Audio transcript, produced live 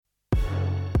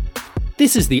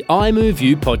This is the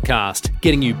iMoveU podcast,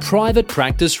 getting you private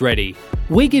practice ready.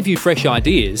 We give you fresh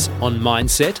ideas on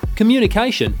mindset,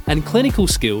 communication, and clinical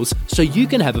skills so you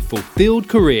can have a fulfilled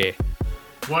career.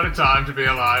 What a time to be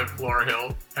alive, Laura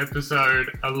Hill. Episode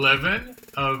 11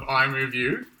 of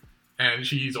iMoveU, and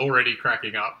she's already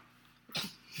cracking up.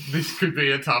 This could be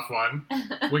a tough one.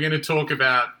 We're going to talk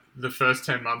about the first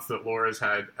 10 months that Laura's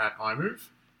had at iMove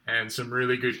and some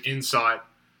really good insight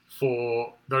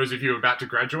for those of you about to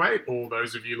graduate or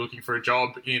those of you looking for a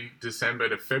job in December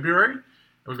to February.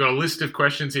 We've got a list of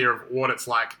questions here of what it's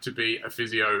like to be a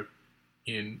physio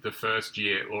in the first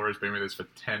year. Laura's been with us for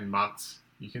 10 months.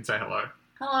 You can say hello.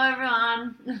 Hello,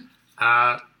 everyone.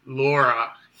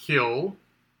 Laura Hill,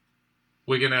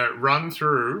 we're going to run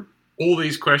through all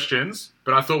these questions,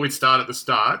 but I thought we'd start at the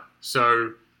start.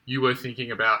 So you were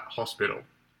thinking about hospital.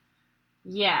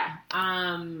 Yeah.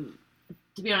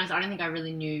 To be honest, I don't think I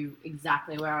really knew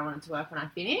exactly where I wanted to work when I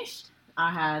finished.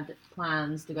 I had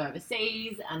plans to go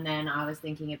overseas, and then I was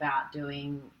thinking about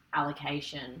doing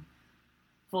allocation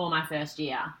for my first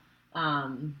year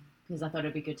because I thought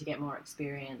it'd be good to get more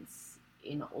experience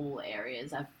in all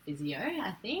areas of physio,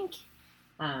 I think.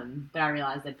 But I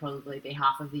realised there'd probably be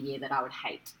half of the year that I would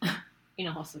hate in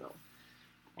a hospital.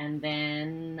 And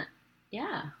then,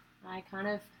 yeah, I kind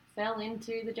of fell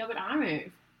into the job at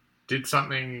iMove. Did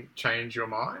something change your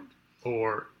mind,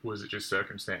 or was it just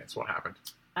circumstance? What happened?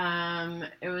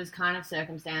 It was kind of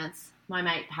circumstance. My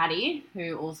mate Patty,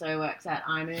 who also works at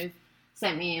iMove,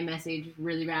 sent me a message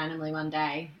really randomly one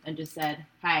day and just said,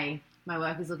 "Hey, my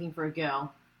work is looking for a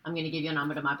girl. I'm going to give your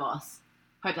number to my boss.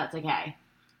 Hope that's okay.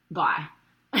 Bye."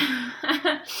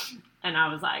 And I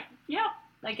was like, "Yep,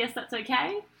 I guess that's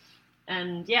okay."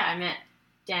 And yeah, I met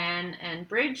Dan and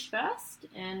Bridge first,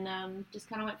 and just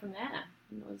kind of went from there.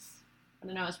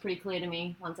 And it was pretty clear to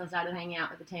me once I started hanging out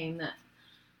with the team that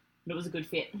it was a good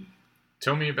fit.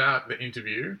 Tell me about the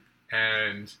interview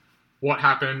and what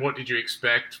happened. What did you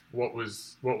expect? What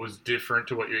was different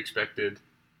to what you expected?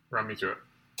 Run me through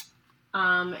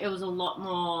it. It was a lot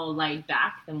more laid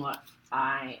back than what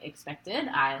I expected.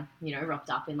 I, rocked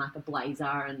up in like a blazer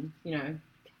and,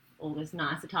 all this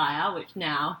nice attire, which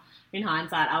now, in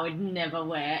hindsight, I would never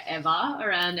wear ever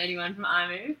around anyone from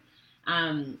iMove.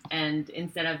 And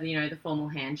instead of, the formal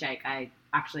handshake, I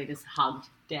actually just hugged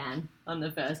Dan on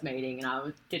the first meeting, and I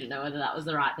didn't know whether that was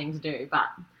the right thing to do. But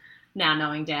now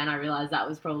knowing Dan, I realised that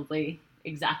was probably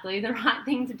exactly the right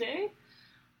thing to do.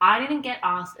 I didn't get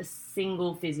asked a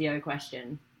single physio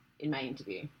question in my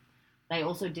interview. They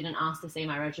also didn't ask to see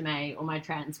my resume or my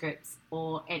transcripts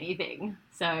or anything.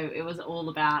 So it was all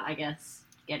about, I guess,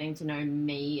 getting to know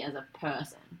me as a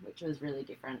person, which was really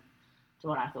different to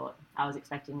what I thought. I was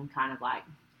expecting kind of like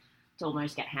to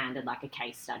almost get handed like a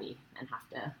case study and have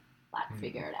to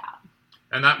figure it out.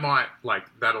 And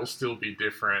that'll still be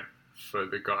different for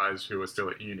the guys who are still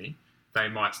at uni. They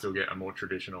might still get a more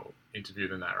traditional interview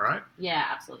than that, right? Yeah,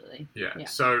 absolutely. Yeah.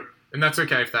 So, and that's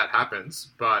okay if that happens,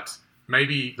 but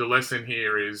maybe the lesson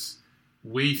here is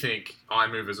we think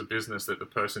iMove as a business that the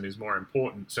person is more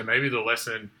important. So maybe the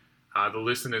lesson the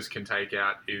listeners can take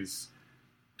out is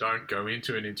don't go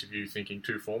into an interview thinking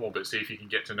too formal, but see if you can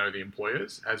get to know the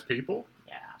employers as people.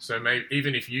 Yeah. So maybe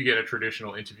even if you get a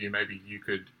traditional interview, maybe you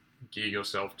could gear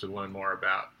yourself to learn more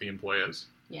about the employers.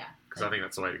 Yeah. Because I think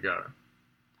that's the way to go.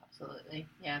 Absolutely.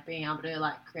 Yeah, being able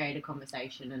to create a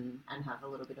conversation and have a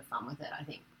little bit of fun with it, I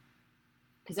think.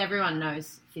 Because everyone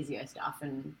knows physio stuff,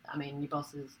 and I mean, your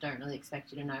bosses don't really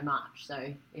expect you to know much.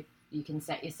 So if you can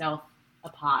set yourself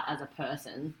apart as a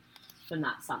person, then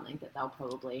that's something that they'll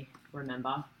probably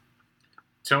remember.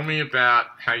 Tell me about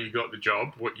how you got the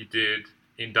job, what you did,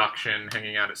 induction,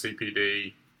 hanging out at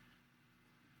CPD.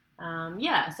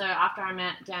 So after I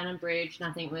met Dan and Bridge,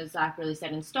 nothing was really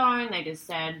set in stone. They just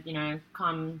said,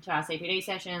 come to our CPD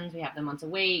sessions. We have them once a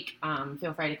week.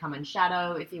 Feel free to come and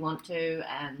shadow if you want to.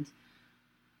 And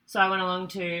so I went along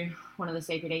to one of the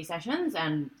CPD sessions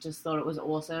and just thought it was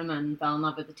awesome and fell in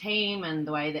love with the team and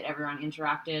the way that everyone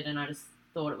interacted. And I just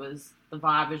thought the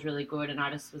vibe was really good. And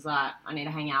I just was like, I need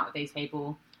to hang out with these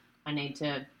people. I need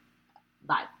to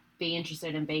be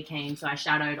interested and be keen. So I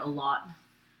shadowed a lot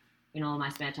in all of my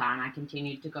spare time. I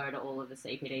continued to go to all of the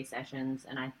CPD sessions,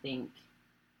 and I think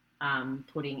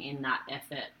putting in that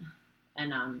effort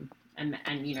and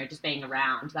just being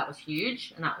around, that was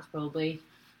huge, and that was probably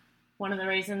one of the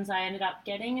reasons I ended up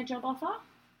getting a job offer,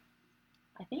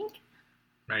 I think.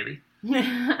 Maybe.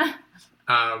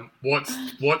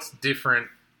 What's different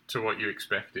to what you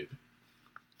expected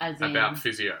about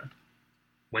physio?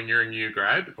 When you're a new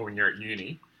grad or when you're at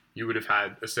uni, you would have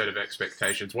had a set of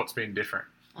expectations. What's been different?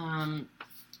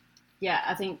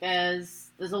 I think there's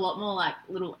there's a lot more like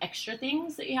little extra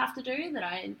things that you have to do that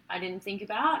I didn't think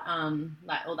about.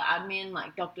 Like all the admin,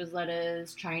 like doctor's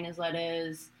letters, trainers'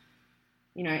 letters,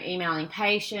 emailing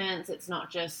patients. It's not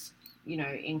just,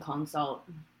 in consult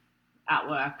at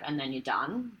work and then you're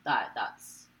done.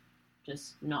 That's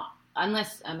just not,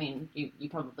 unless, you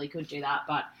probably could do that,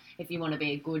 but if you want to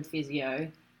be a good physio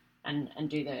and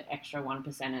do the extra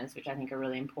 1%ers, which I think are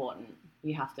really important,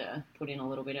 you have to put in a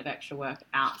little bit of extra work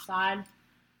outside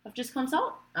of just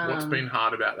consult. What's been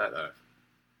hard about that though?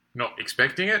 Not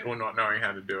expecting it or not knowing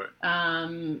how to do it?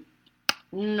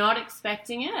 Not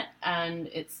expecting it, and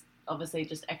it's obviously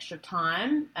just extra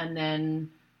time. And then,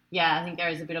 I think there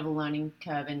is a bit of a learning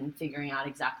curve in figuring out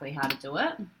exactly how to do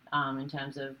it, in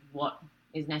terms of what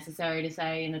is necessary to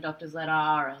say in a doctor's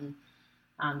letter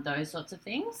and those sorts of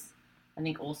things. I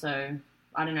think also,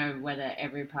 I don't know whether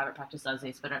every private practice does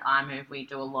this, but at iMove we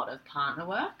do a lot of partner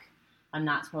work, and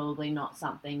that's probably not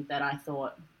something that I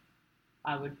thought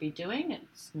I would be doing.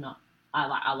 It's not,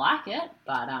 I like it,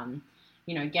 but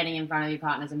getting in front of your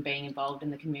partners and being involved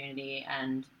in the community,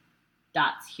 and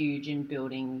that's huge in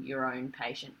building your own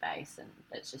patient base, and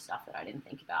that's just stuff that I didn't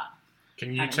think about.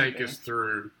 Can you take us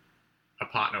through a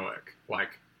partner work?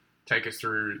 Like, take us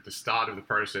through the start of the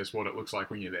process, what it looks like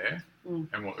when you're there,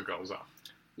 and what the goals are.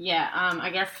 Yeah, I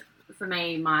guess for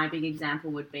me, my big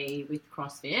example would be with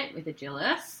CrossFit, with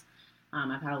Agilis.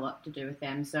 I've had a lot to do with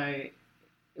them. So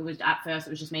at first it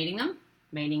was just meeting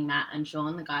Matt and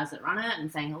Sean, the guys that run it,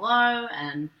 and saying hello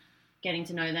and getting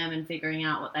to know them and figuring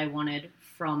out what they wanted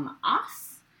from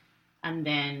us. And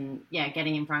then,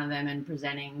 getting in front of them and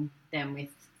presenting them with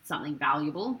something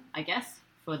valuable, I guess,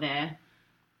 for their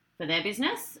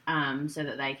business, so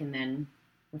that they can then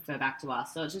refer back to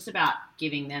us. So it's just about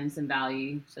giving them some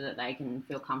value so that they can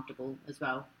feel comfortable as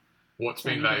well. What's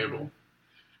been valuable?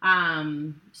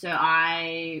 So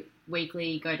I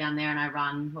weekly go down there and I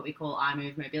run what we call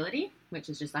iMove Mobility, which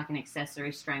is just like an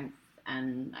accessory strength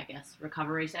and I guess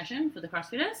recovery session for the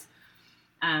CrossFitters,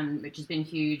 which has been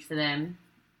huge for them,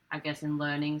 I guess, in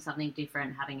learning something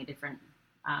different, having a different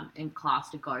in class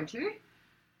to go to.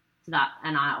 So that,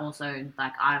 and I also,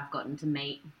 I've gotten to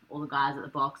meet all the guys at the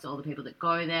box, all the people that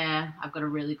go there. I've got a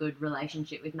really good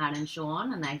relationship with Matt and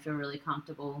Sean, and they feel really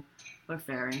comfortable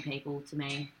referring people to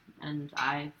me. And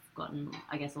I've gotten,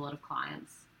 I guess, a lot of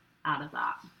clients out of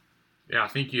that. Yeah, I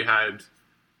think you had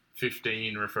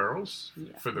 15 referrals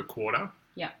for the quarter.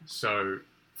 Yeah. So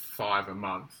 5 a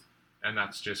month, and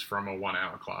that's just from a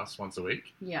 1-hour class once a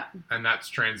week. Yeah. And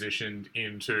that's transitioned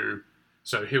into...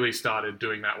 So Hilly started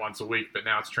doing that once a week, but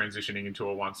now it's transitioning into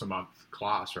a once a month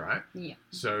class, right? Yeah.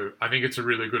 So I think it's a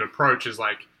really good approach, is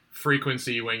like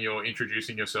frequency when you're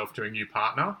introducing yourself to a new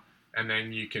partner, and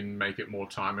then you can make it more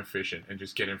time efficient and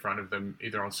just get in front of them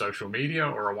either on social media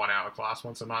or a 1-hour class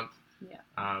once a month.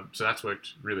 Yeah. So that's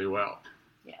worked really well.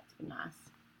 Yeah, it's been nice.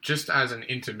 Just as an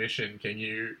intermission, can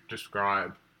you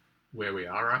describe where we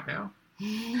are right now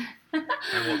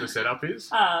and what the setup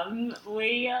is?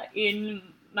 We are in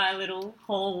my little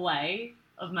hallway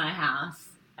of my house,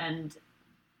 and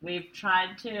we've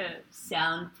tried to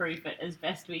soundproof it as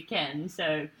best we can.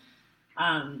 So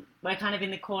we're kind of in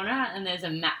the corner, and there's a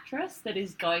mattress that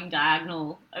is going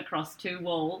diagonal across 2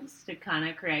 walls to kind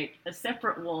of create a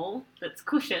separate wall that's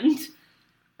cushioned.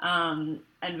 And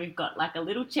we've got like a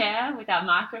little chair with our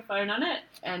microphone on it,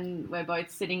 and we're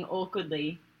both sitting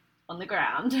awkwardly on the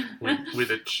ground. with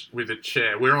a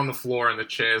chair. We're on the floor and the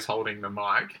chair's holding the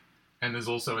mic. And there's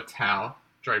also a towel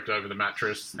draped over the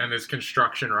mattress, and there's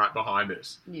construction right behind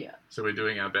us. Yeah. So we're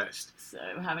doing our best. So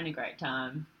we're having a great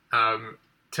time.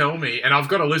 Tell me, and I've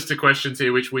got a list of questions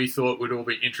here which we thought would all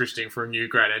be interesting for a new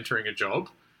grad entering a job.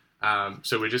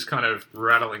 So we're just kind of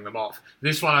rattling them off.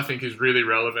 This one I think is really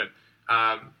relevant.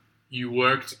 You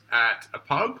worked at a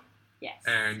pub. Yes.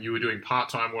 And you were doing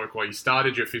part-time work while you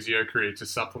started your physio career to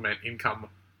supplement income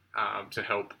to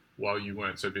help while you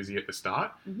weren't so busy at the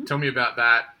start. Mm-hmm. Tell me about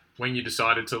that. When you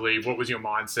decided to leave, what was your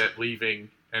mindset leaving,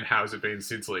 and how has it been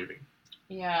since leaving?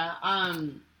 Yeah,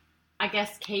 I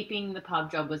guess keeping the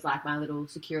pub job was like my little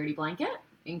security blanket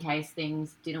in case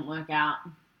things didn't work out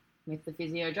with the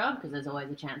physio job, because there's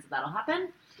always a chance that'll happen.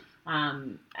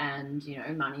 And,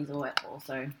 money's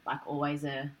also always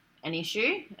an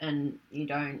issue, and you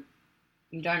don't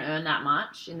earn that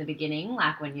much in the beginning,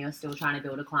 like when you're still trying to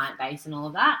build a client base and all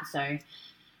of that. So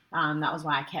that was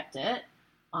why I kept it.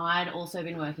 I'd also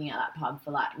been working at that pub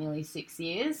for nearly 6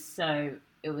 years, so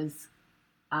it was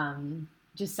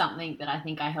just something that I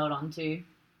think I held on to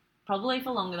probably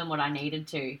for longer than what I needed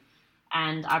to.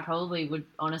 And I probably would,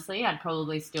 honestly, I'd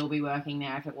probably still be working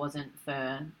there if it wasn't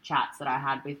for chats that I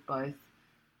had with both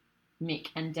Mick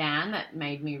and Dan that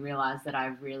made me realise that I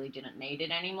really didn't need it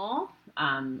anymore.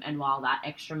 And while that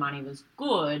extra money was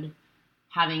good,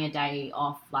 having a day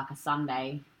off like a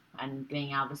Sunday and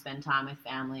being able to spend time with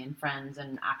family and friends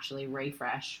and actually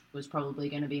refresh was probably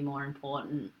going to be more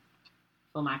important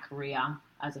for my career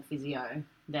as a physio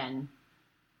than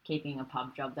keeping a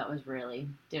pub job that was really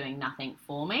doing nothing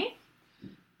for me.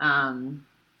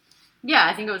 Yeah,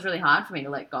 I think it was really hard for me to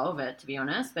let go of it, to be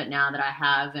honest. But now that I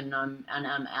have and I'm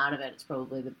out of it, it's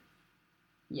probably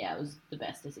it was the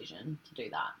best decision to do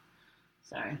that.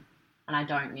 So, and I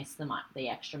don't miss the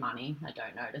extra money. I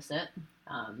don't notice it.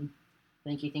 I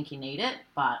think you need it,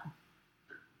 but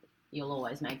you'll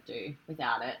always make do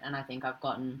without it. And I think I've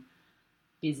gotten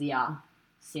busier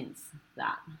since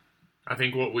that. I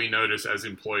think what we notice as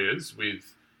employers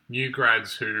with new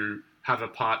grads who have a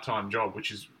part-time job,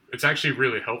 it's actually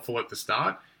really helpful at the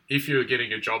start. If you're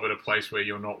getting a job at a place where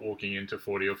you're not walking into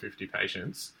 40 or 50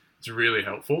 patients, it's really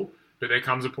helpful. But there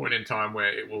comes a point in time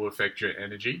where it will affect your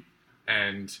energy,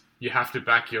 and you have to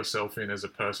back yourself in as a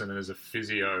person and as a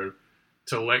physio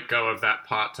to let go of that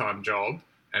part-time job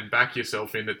and back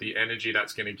yourself in that the energy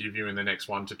that's going to give you in the next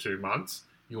 1 to 2 months,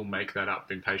 you'll make that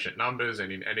up in patient numbers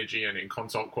and in energy and in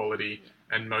consult quality.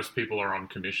 And most people are on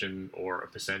commission or a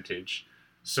percentage.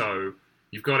 So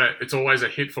it's always a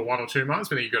hit for 1 or 2 months,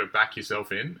 but then you've got to back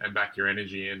yourself in and back your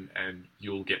energy in, and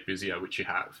you'll get busier, which you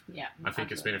have. Yeah. I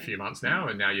think It's been a few months now,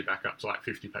 and now you're back up to like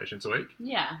 50 patients a week.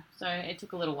 Yeah. So it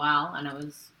took a little while, and it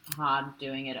was hard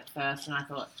doing it at first. And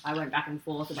I went back and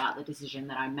forth about the decision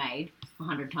that I made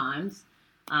 100 times.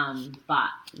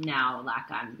 But now,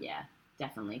 I'm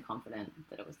definitely confident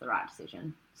that it was the right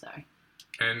decision. So.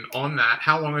 And on that,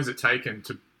 how long has it taken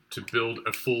to build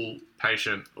a full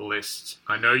patient list?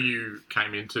 I know you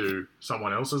came into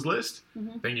someone else's list,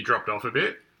 then you dropped off a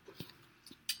bit.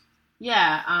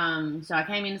 Yeah, so I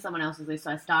came into someone else's list,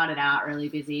 so I started out really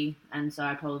busy, and so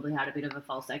I probably had a bit of a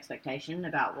false expectation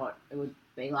about what it would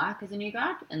be like as a new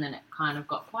grad, and then it kind of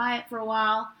got quiet for a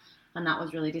while, and that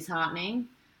was really disheartening.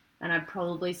 And I'd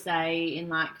probably say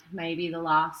in maybe the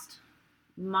last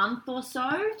month or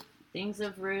so, things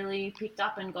have really picked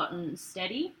up and gotten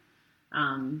steady.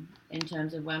 In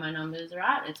terms of where my numbers are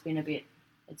at, it's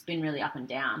been really up and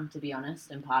down, to be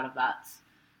honest, and part of that's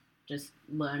just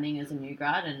learning as a new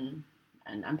grad, and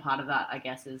part of that, I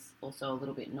guess, is also a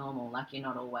little bit normal. You're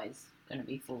not always going to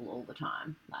be full all the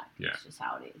time. It's just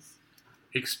how it is.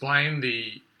 Explain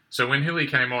so when Hilly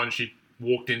came on, she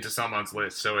walked into someone's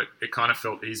list, so it kind of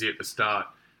felt easy at the start.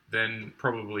 Then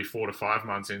probably 4 to 5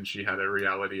 months in, she had a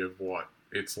reality of what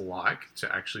it's like to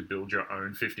actually build your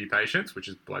own 50 patients, which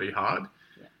is bloody hard.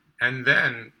 Yeah.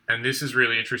 And this is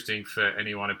really interesting for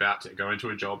anyone about to go into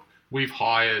a job. We've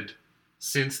hired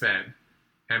since then,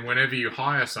 and whenever you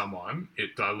hire someone,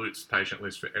 it dilutes the patient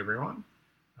list for everyone.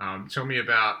 Tell me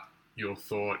about your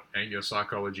thought and your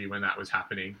psychology when that was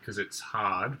happening, because it's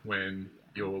hard when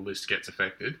your list gets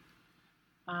affected.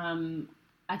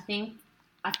 I think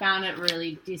I found it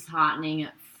really disheartening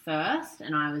at first,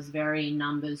 and I was very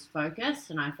numbers focused,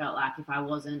 and I felt like if I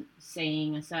wasn't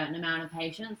seeing a certain amount of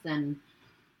patients, then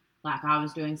I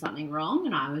was doing something wrong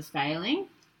and I was failing,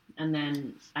 and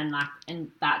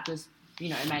that just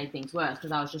made things worse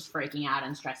because I was just freaking out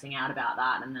and stressing out about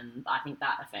that, and then I think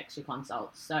that affects your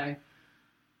consults. So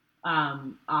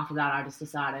after that, I just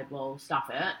decided, well, stuff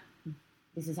it.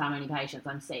 This is how many patients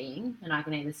I'm seeing, and I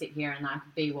can either sit here and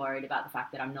be worried about the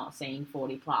fact that I'm not seeing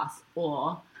 40 plus,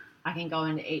 or I can go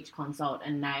into each consult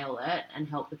and nail it and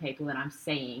help the people that I'm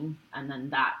seeing, and then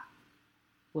that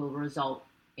will result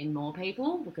in more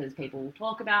people because people will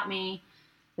talk about me.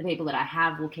 The people that I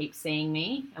have will keep seeing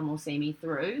me and will see me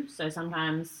through. So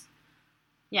sometimes,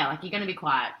 you're going to be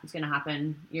quiet. It's going to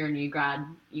happen. You're a new grad.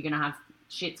 You're going to have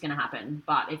shit's going to happen.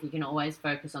 But if you can always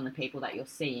focus on the people that you're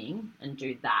seeing and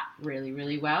do that really,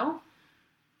 really well,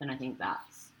 then I think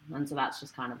that's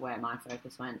just kind of where my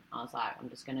focus went. I was like, I'm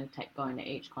just going to go into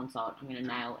each consult. I'm going to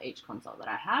nail each consult that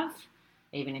I have,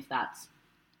 even if that's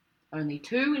only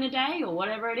 2 in a day or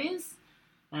whatever it is.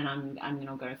 And I'm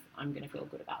going to feel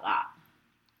good about that.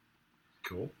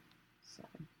 Cool. So,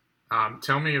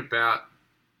 tell me about,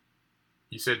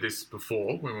 you said this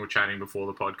before when we were chatting before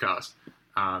the podcast.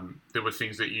 There were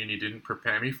things that uni didn't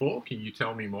prepare me for. Can you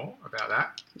tell me more about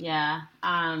that? Yeah.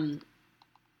 I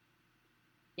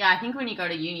think when you go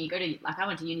to uni, I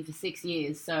went to uni for 6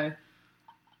 years, so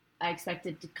I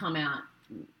expected to come out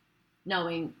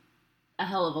knowing a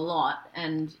hell of a lot,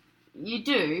 and you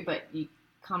do, but you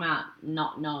come out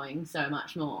not knowing so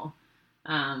much more,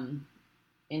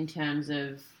 in terms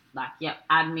of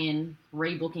admin,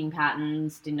 rebooking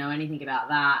patterns, didn't know anything about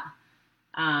that,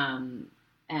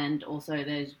 and also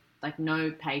there's like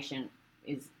no patient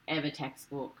is ever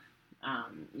textbook.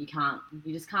 You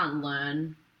just can't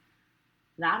learn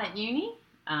that at uni,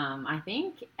 I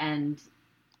think. And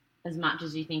as much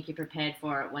as you think you're prepared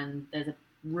for it, when there's a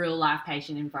real life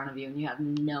patient in front of you and you have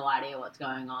no idea what's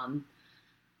going on,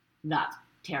 that's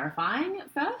terrifying at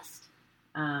first.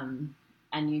 And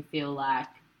you feel like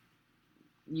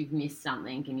you've missed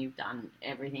something and you've done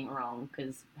everything wrong,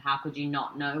 because how could you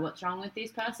not know what's wrong with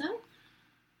this person?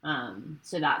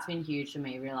 So that's been huge for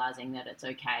me, realizing that it's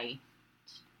okay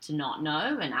to not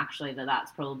know, and actually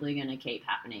that's probably going to keep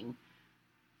happening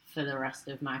for the rest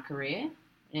of my career.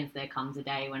 And if there comes a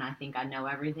day when I think I know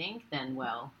everything, then,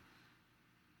 well,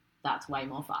 that's way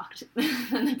more fucked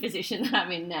than the position that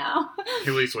I'm in now.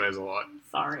 Hilly swears a lot.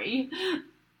 Sorry.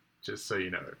 Just so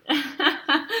you know.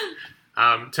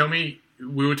 Tell me,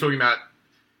 we were talking about,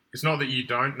 it's not that you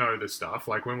don't know the stuff.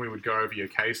 Like when we would go over your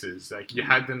cases, like you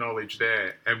had the knowledge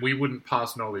there and we wouldn't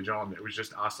pass knowledge on. It was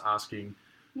just us asking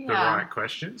the right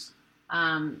questions.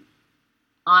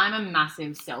 I'm a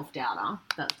massive self-doubter.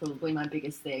 That's probably my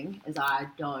biggest thing, is I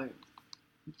don't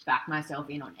back myself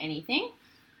in on anything.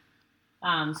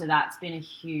 So that's been a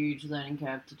huge learning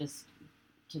curve to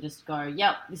just go,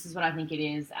 yep, this is what I think it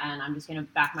is, and I'm just going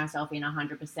to back myself in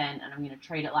 100%, and I'm going to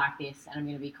treat it like this, and I'm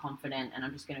going to be confident, and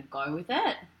I'm just going to go with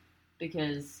it,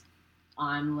 because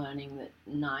I'm learning that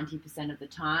 90% of the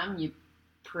time you're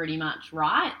pretty much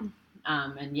right.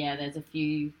 And yeah, there's a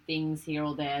few things here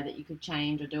or there that you could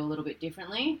change or do a little bit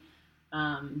differently.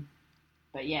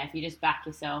 But yeah, if you just back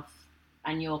yourself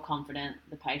and you're confident,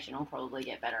 the patient will probably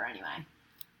get better anyway.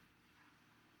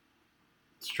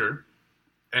 It's true.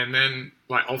 And then,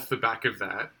 like, off the back of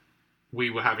that, we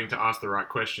were having to ask the right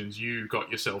questions. You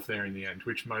got yourself there in the end,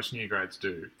 which most new grads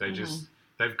do.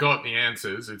 They've got the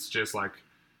answers. It's just like,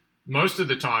 most of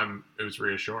the time it was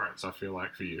reassurance, I feel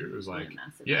like, for you. It was like,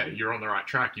 yeah, you're on the right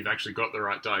track. You've actually got the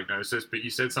right diagnosis. But you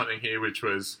said something here which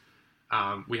was,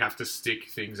 we have to stick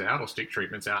things out or stick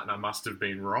treatments out, and I must have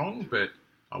been wrong, but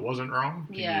I wasn't wrong.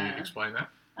 Can you explain that?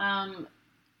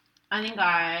 I think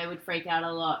I would freak out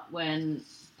a lot when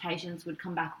patients would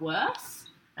come back worse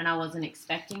and I wasn't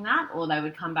expecting that, or they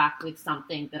would come back with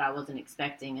something that I wasn't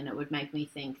expecting, and it would make me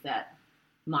think that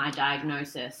my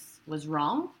diagnosis was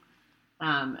wrong.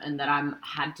 And that I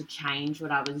had to change what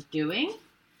I was doing,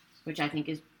 which I think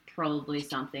is probably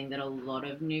something that a lot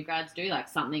of new grads do. Like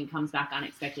something comes back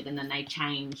unexpected and then they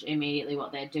change immediately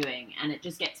what they're doing. And it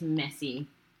just gets messy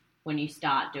when you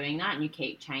start doing that and you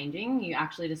keep changing. You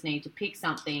actually just need to pick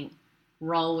something,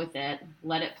 roll with it,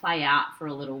 let it play out for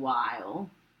a little while,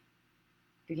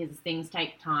 because things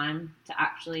take time to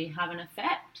actually have an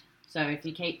effect. So if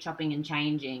you keep chopping and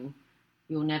changing,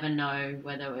 you'll never know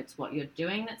whether it's what you're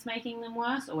doing that's making them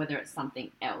worse or whether it's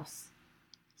something else.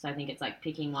 So I think it's like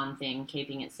picking one thing,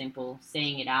 keeping it simple,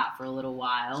 seeing it out for a little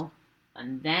while,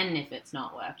 and then if it's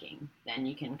not working, then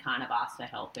you can kind of ask for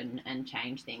help and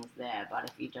change things there. But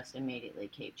if you just immediately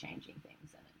keep changing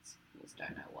things, then you just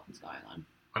don't know what's going on.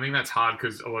 I think that's hard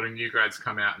because a lot of new grads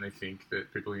come out and they think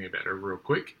that people can get better real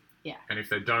quick. Yeah. And if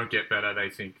they don't get better, they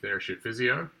think they're a shit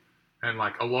physio. And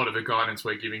like a lot of the guidance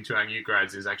we're giving to our new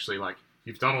grads is actually like,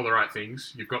 you've done all the right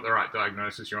things, you've got the right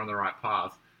diagnosis, you're on the right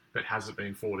path, but has it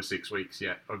been 4 to 6 weeks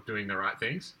yet of doing the right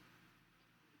things?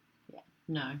 Yeah,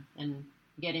 no. And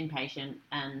get impatient,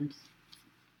 and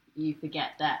you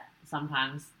forget that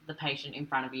sometimes the patient in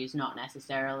front of you is not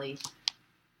necessarily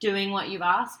doing what you've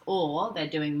asked, or they're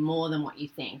doing more than what you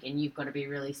think, and you've got to be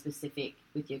really specific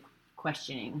with your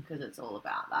questioning, because it's all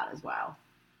about that as well.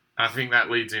 I think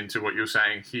that leads into what you're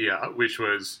saying here, which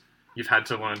was you've had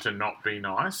to learn to not be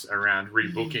nice around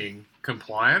rebooking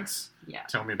compliance. Yeah.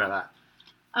 Tell me about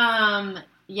that.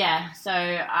 Yeah, so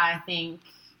I think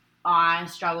I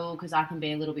struggle because I can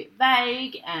be a little bit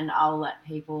vague and I'll let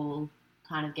people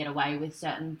kind of get away with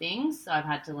certain things. So I've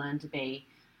had to learn to be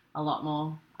a lot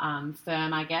more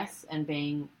firm, I guess,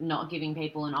 and not giving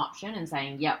people an option and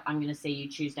saying, yep, I'm going to see you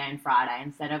Tuesday and Friday,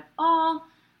 instead of,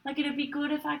 like, it'd be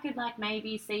good if I could, like,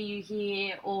 maybe see you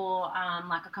here or,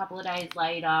 like, a couple of days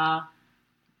later,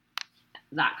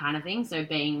 that kind of thing. So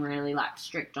being really, like,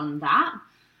 strict on that.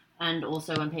 And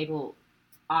also when people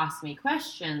ask me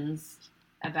questions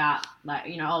about, like,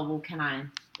 you know,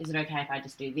 is it okay if I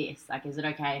just do this? Like, is it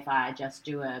okay if I just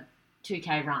do a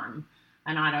 2K run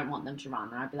and I don't want them to run?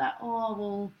 And I'd be like,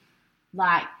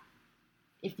 like,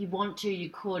 if you want to, you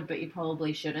could, but you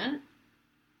probably shouldn't.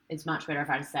 It's much better if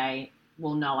I just say,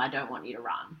 well, no, I don't want you to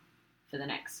run for the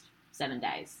next 7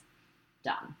 days.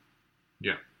 Done.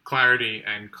 Yeah. Clarity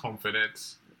and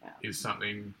confidence is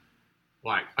something,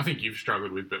 like, I think you've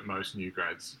struggled with, but most new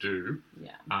grads do.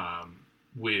 Yeah.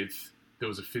 With there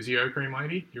was a physio cream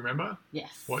lady. Do you remember?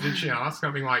 Yes. What did she ask?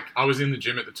 Something like, I was in the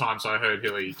gym at the time, so I heard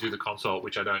Hilly do the consult,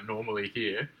 which I don't normally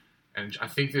hear. And I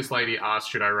think this lady asked,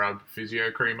 should I rub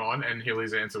physio cream on? And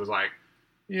Hilly's answer was like,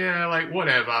 yeah, like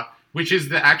whatever, which is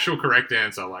the actual correct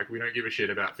answer. Like, we don't give a shit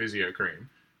about physio cream.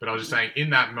 But I was just saying, in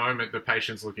that moment, the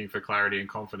patient's looking for clarity and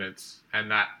confidence, and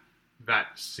that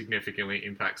significantly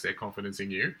impacts their confidence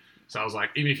in you. So I was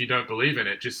like, even if you don't believe in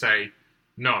it, just say,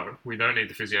 no, we don't need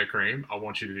the physio cream. I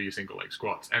want you to do your single leg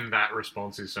squats. And that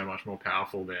response is so much more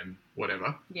powerful than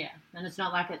whatever. Yeah, and it's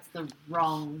not like it's the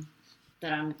wrong...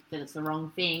 that it's the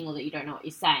wrong thing or that you don't know what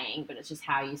you're saying, but it's just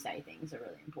how you say things are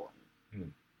really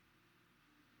important.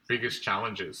 Biggest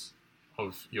challenges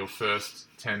of your first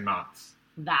 10 months?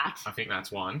 That. I think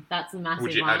that's one. That's a massive one.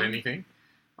 Would you add anything?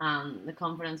 The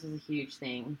confidence was a huge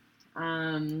thing.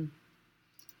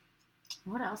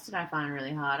 What else did I find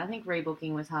really hard? I think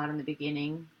rebooking was hard in the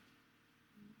beginning.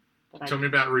 Tell me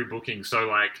about rebooking. So,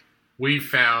 like, we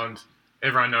found...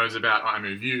 Everyone knows about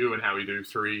iMoveU and how we do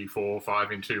 3, 4,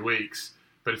 5 in 2 weeks,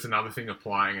 but it's another thing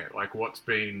applying it. Like, what's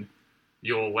been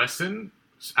your lesson?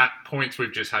 At points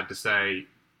we've just had to say,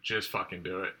 just fucking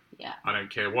do it. Yeah. I don't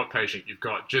care what patient you've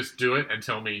got, just do it and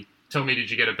tell me,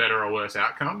 did you get a better or worse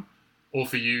outcome? Or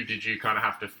for you, did you kind of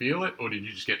have to feel it, or did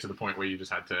you just get to the point where you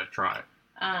just had to try it?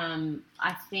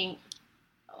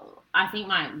 I think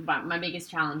my biggest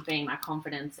challenge being my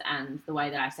confidence and the way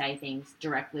that I say things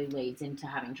directly leads into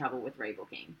having trouble with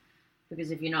rebooking. Because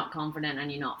if you're not confident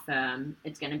and you're not firm,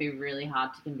 it's going to be really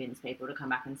hard to convince people to come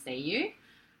back and see you.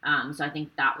 So I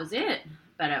think that was it.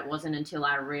 But it wasn't until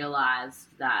I realised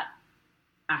that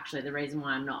actually the reason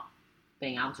why I'm not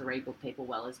being able to rebook people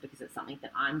well is because it's something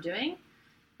that I'm doing.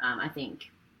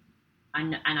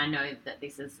 I know that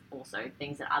this is also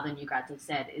things that other new grads have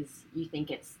said, is you think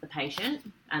it's the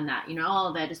patient and that,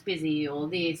 oh, they're just busy or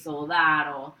this or that,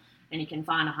 and you can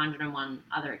find 101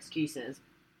 other excuses.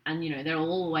 And, there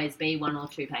will always be 1 or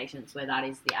 2 patients where that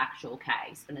is the actual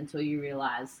case. But until you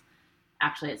realise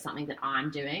actually it's something that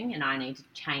I'm doing and I need to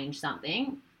change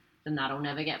something, then that'll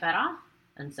never get better.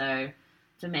 And so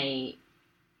for me,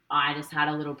 I just had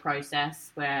a little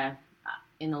process where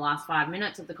in the last 5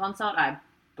 minutes of the consult, I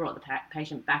brought the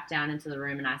patient back down into the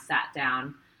room and I sat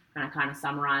down and I kind of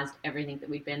summarised everything that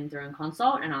we'd been through in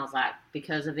consult, and I was like,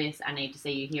 because of this, I need to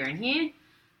see you here and here.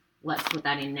 Let's put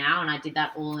that in now. And I did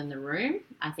that all in the room.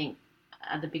 I think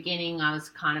at the beginning I was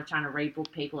kind of trying to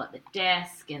rebook people at the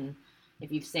desk, and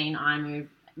if you've seen iMove,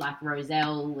 like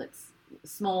Roselle, it's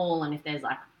small, and if there's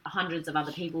like hundreds of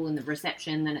other people in the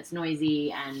reception, then it's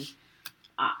noisy, and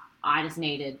I just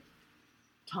needed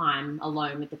time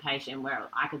alone with the patient where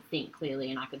I could think clearly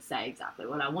and I could say exactly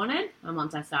what I wanted. And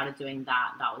once I started doing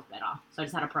that, that was better. So I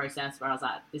just had a process where I was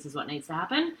like, this is what needs to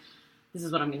happen. This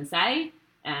is what I'm going to say,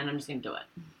 and I'm just going to do it.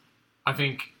 I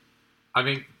think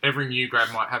every new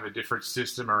grad might have a different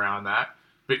system around that,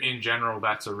 but in general,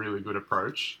 that's a really good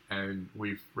approach. And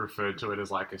we've referred to it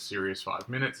as like a serious 5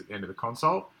 minutes at the end of the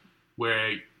consult,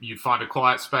 where you find a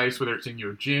quiet space, whether it's in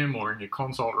your gym or in your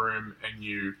consult room, and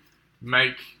you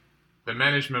make the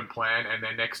management plan and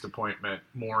their next appointment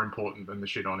more important than the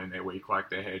shit on in their week,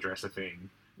 like their hairdresser thing,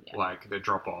 like the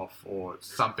drop-off or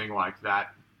something like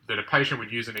that, that a patient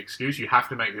would use an excuse. You have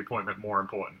to make the appointment more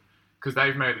important because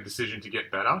they've made a decision to get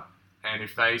better. And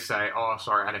if they say, oh,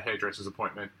 sorry, I had a hairdresser's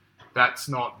appointment, that's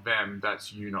not them,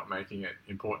 that's you not making it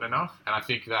important enough. And I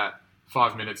think that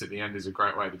 5 minutes at the end is a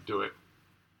great way to do it.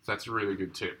 So that's a really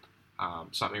good tip,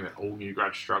 something that all new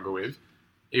grads struggle with.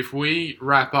 If we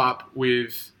wrap up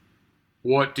with,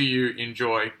 what do you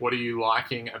enjoy? What are you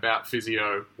liking about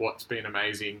physio? What's been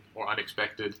amazing or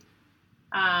unexpected?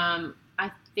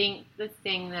 I think the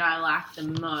thing that I like the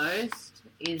most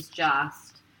is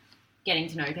just getting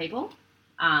to know people,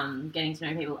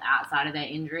 outside of their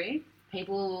injury.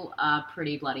 People are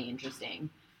pretty bloody interesting,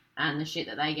 and the shit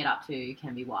that they get up to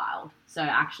can be wild. So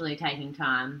actually taking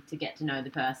time to get to know the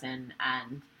person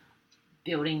and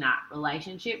building that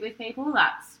relationship with people,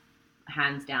 that's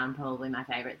hands down probably my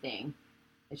favourite thing.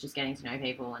 It's just getting to know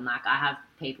people, and like I have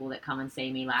people that come and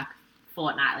see me like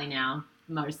fortnightly now,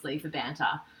 mostly for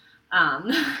banter.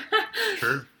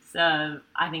 True. So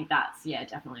I think that's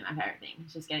definitely my favourite thing.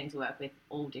 It's just getting to work with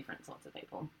all different sorts of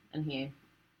people and hear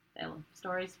their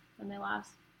stories and their lives.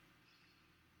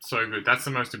 So good. That's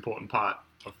the most important part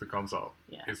of the consult.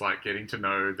 Yeah. Is like getting to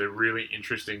know the really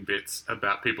interesting bits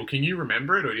about people. Can you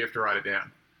remember it, or do you have to write it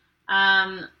down?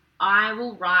 I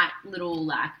will write little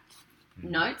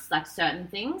notes, like certain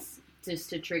things, just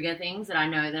to trigger things that I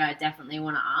know that I definitely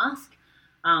want to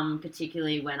ask,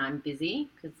 particularly when I'm busy,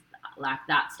 because like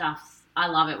that stuff, I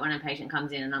love it when a patient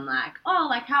comes in and I'm like, oh,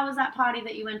 like how was that party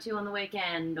that you went to on the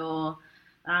weekend, or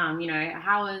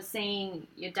How was seeing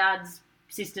your dad's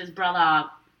sister's brother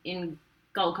in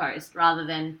Gold Coast rather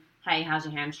than, hey, how's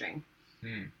your hamstring?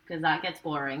 Because that gets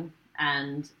boring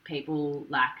and people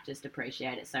just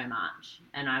appreciate it so much.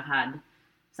 And I've had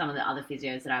some of the other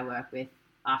physios that I work with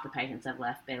after patients have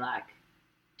left be like,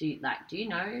 do you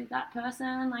know that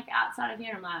person outside of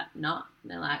here? I'm like, no.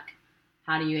 They're like,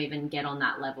 how do you even get on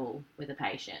that level with a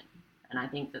patient? And I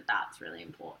think that that's really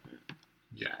important.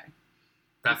 Yeah. So.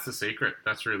 That's the secret.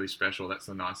 That's really special. That's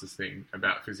the nicest thing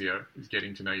about physio is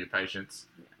getting to know your patients.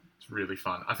 Yeah. It's really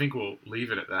fun. I think we'll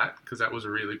leave it at that because that was a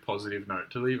really positive note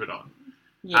to leave it on.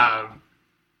 Yeah.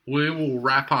 We will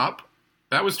wrap up.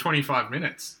 That was 25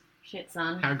 minutes. Shit,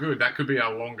 son. How good. That could be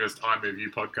our longest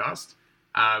iMoveU podcast.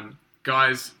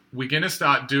 Guys, we're going to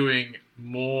start doing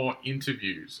more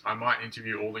interviews. I might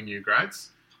interview all the new grads,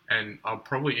 and I'll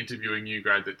probably interview a new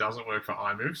grad that doesn't work for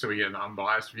iMove so we get an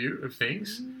unbiased view of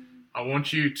things. I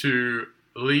want you to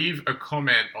leave a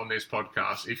comment on this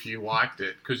podcast if you liked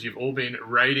it, because you've all been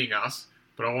rating us,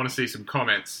 but I want to see some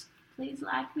comments. Please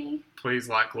like me. Please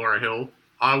like Laura Hill.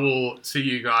 I will see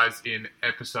you guys in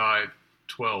episode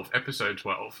 12. Episode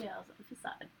 12.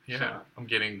 Yeah, sure. I'm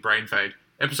getting brain fade.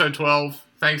 Episode 12.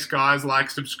 Thanks, guys. Like,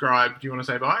 subscribe. Do you want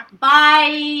to say bye?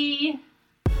 Bye.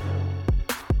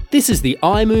 This is the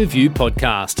iMoveU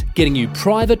podcast, getting you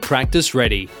private practice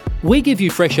ready. We give you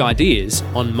fresh ideas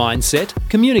on mindset,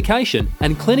 communication,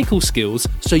 and clinical skills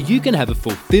so you can have a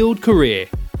fulfilled career.